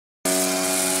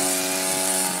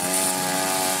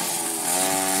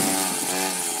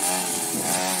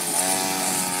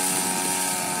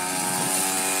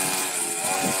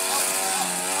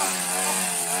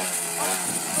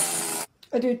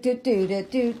do do do do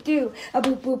do do. A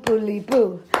boo boo boodly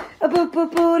boo. A boo boo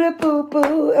boo da boo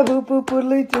boo. A boo boo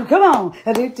boodly doo. Come on.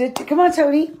 A do do do. Come on,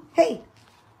 Tony. Hey.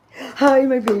 Hi,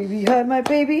 my baby. Hi, my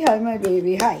baby. Hi, my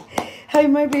baby. Hi. Hi,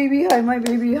 my baby. Hi, my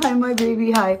baby. Hi, my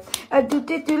baby. Hi. A do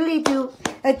do do do.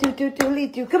 A do do do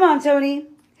do. Come on, Tony.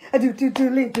 A do do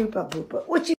do do. Boo boo boo.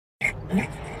 What you?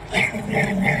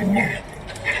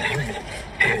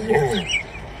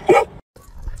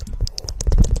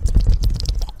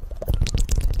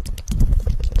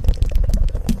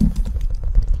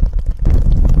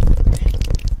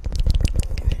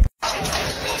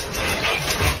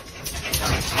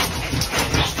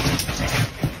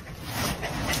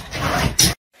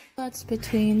 What's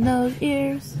between those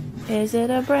ears? Is it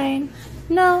a brain?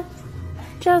 No,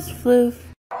 just floof.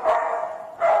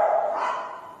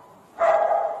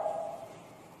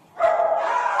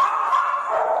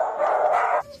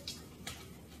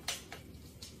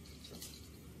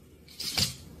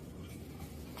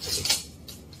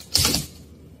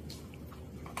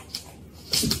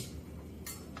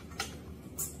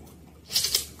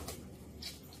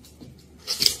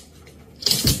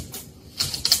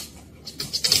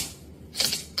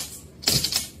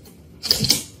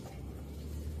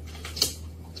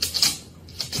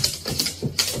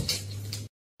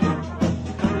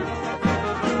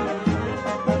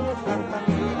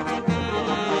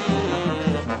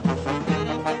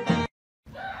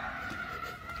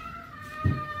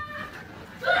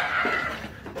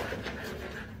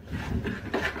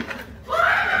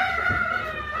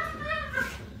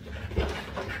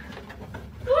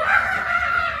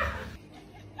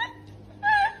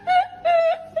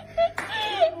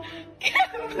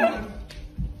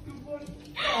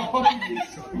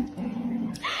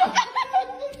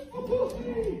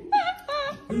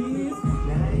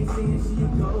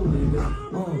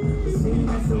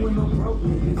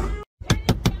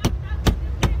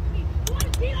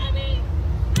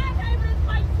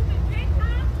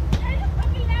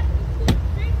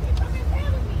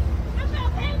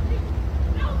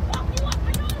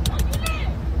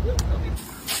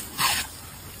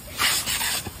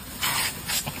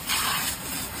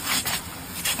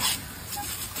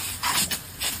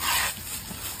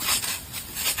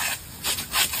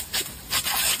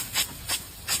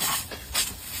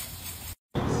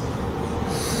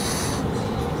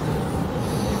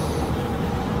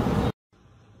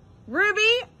 Ruby,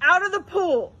 out of the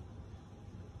pool.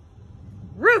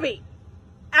 Ruby,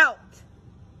 out.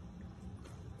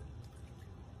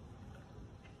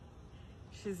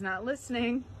 She's not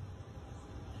listening.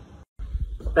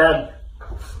 Bed.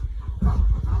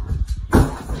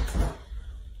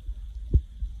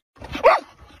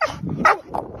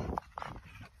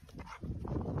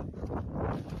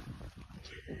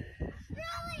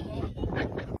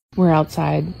 We're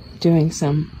outside doing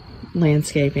some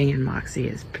landscaping and Moxie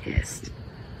is pissed.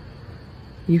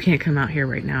 You can't come out here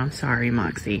right now. I'm sorry,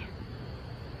 Moxie.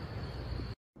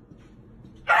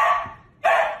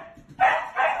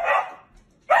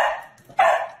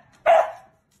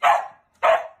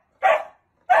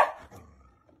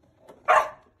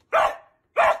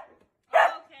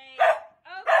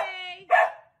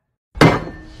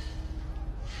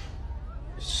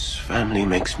 This family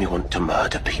makes me want to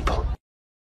murder people.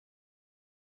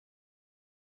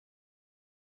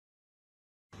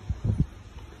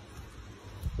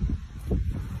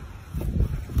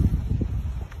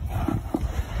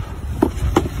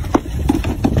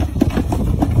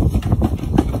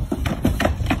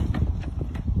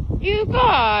 You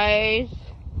guys.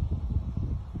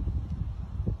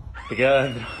 Ti queda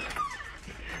adentro.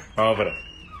 Vamos para.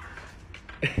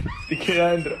 Te queda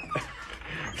adentro.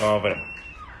 Vamos para.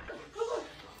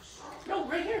 No,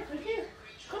 right here, right here.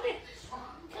 Come here.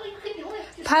 Kelly, you can do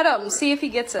it. Pet him, see if he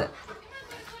gets it.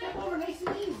 Step over nice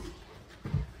and easy.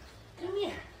 Come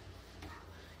here.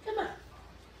 Come on.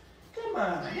 Come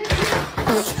on.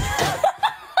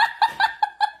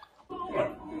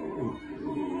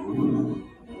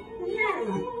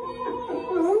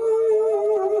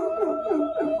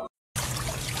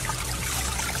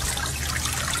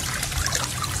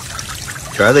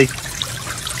 Charlie.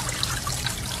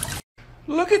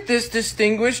 Look at this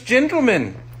distinguished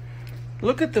gentleman.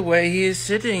 Look at the way he is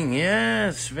sitting.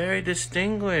 Yes, very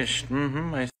distinguished.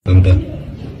 Anda.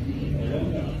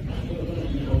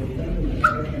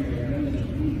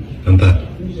 Anda.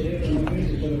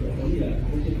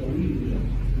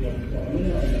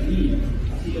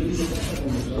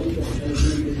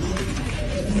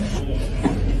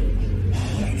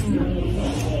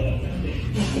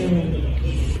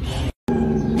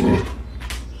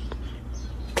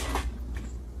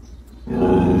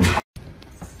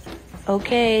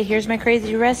 Okay, here's my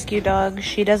crazy rescue dog.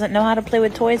 She doesn't know how to play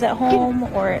with toys at home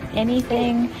or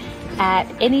anything at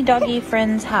any doggy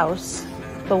friend's house.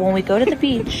 But when we go to the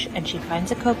beach and she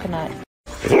finds a coconut.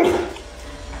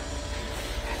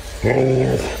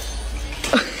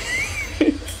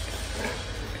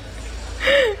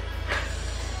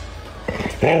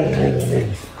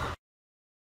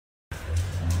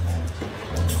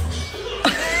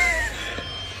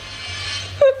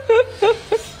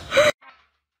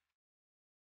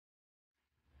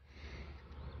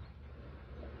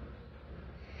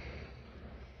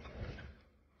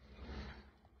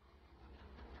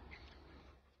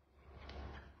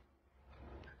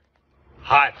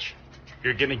 Hotch,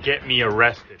 you're gonna get me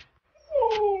arrested.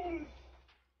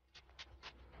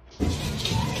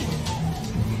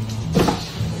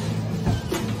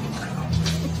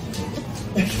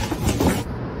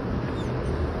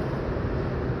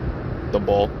 The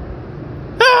ball.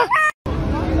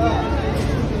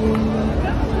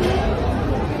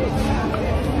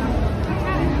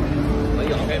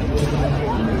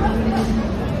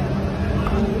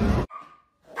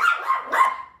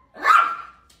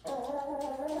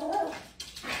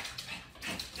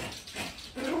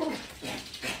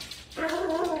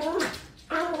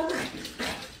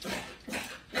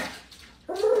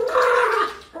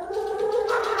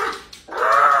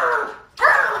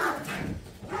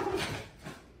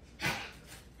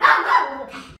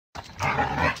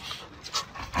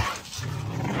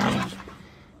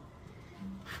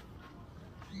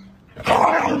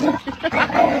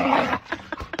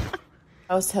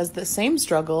 House has the same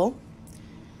struggle.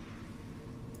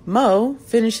 Mo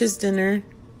finishes dinner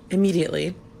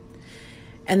immediately,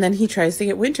 and then he tries to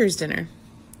get Winter's dinner.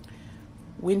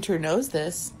 Winter knows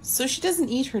this, so she doesn't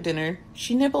eat her dinner.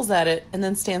 She nibbles at it and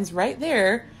then stands right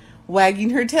there wagging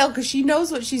her tail because she knows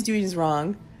what she's doing is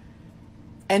wrong.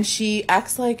 And she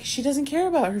acts like she doesn't care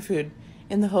about her food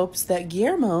in the hopes that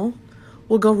Guillermo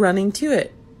will go running to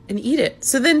it and eat it.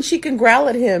 So then she can growl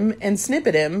at him and snip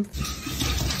at him.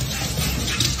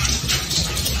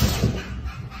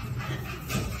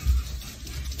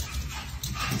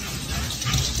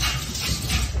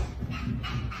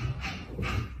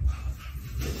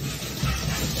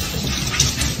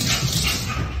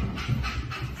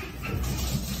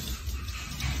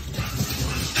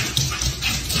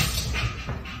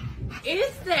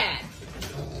 Is that?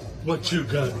 What you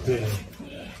got there?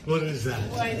 What is that?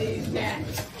 What is that?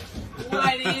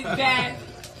 What is that?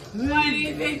 What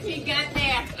is it she got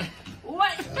there?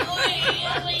 What?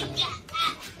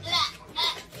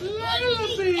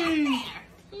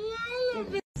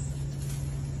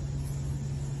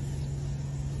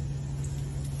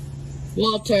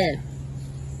 Walter.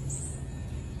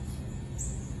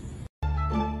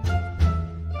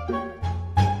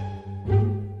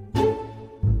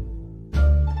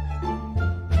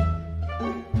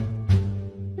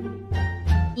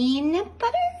 Peanut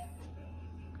butter?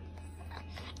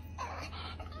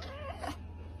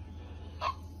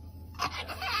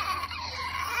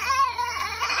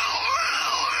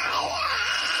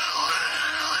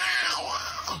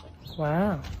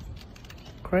 Wow.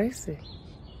 Crazy.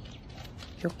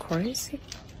 You're crazy?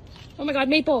 Oh my god,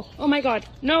 Maple! Oh my god,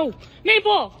 no!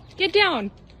 Maple! Get down!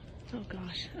 Oh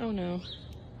gosh, oh no.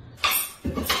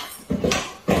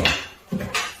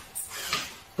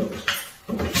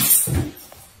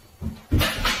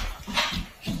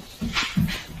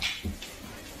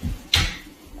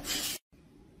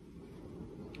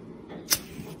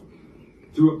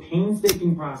 Through a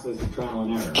painstaking process of trial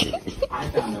and error, I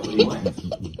found out what he likes.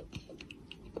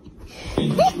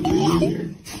 It's really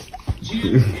weird.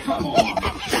 Dude, come on.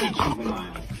 Stay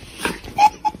juvenile.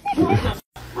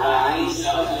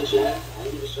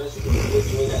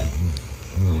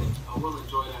 I will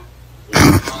enjoy that.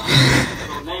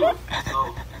 So, neighbor, so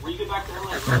when you get back to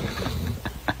LA,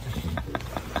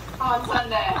 On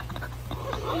Sunday.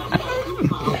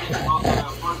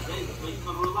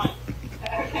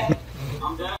 Okay.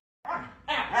 I'm dead.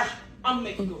 I'm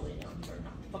making you go lay down.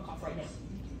 Fuck off right now.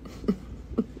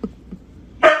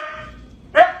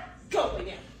 Go lay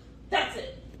down. That's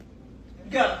it.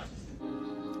 Go.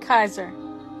 Kaiser.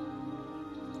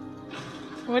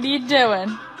 What are you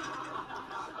doing?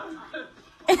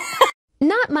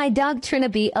 Not my dog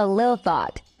Trinity, a little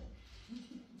thought.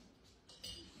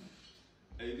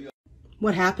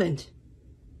 What happened?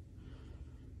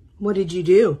 What did you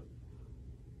do?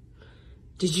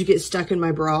 Did you get stuck in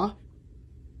my bra?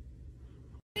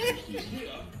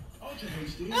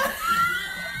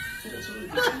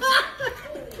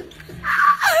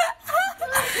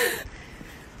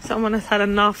 Someone has had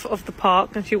enough of the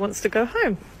park and she wants to go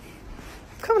home.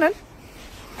 Come on in.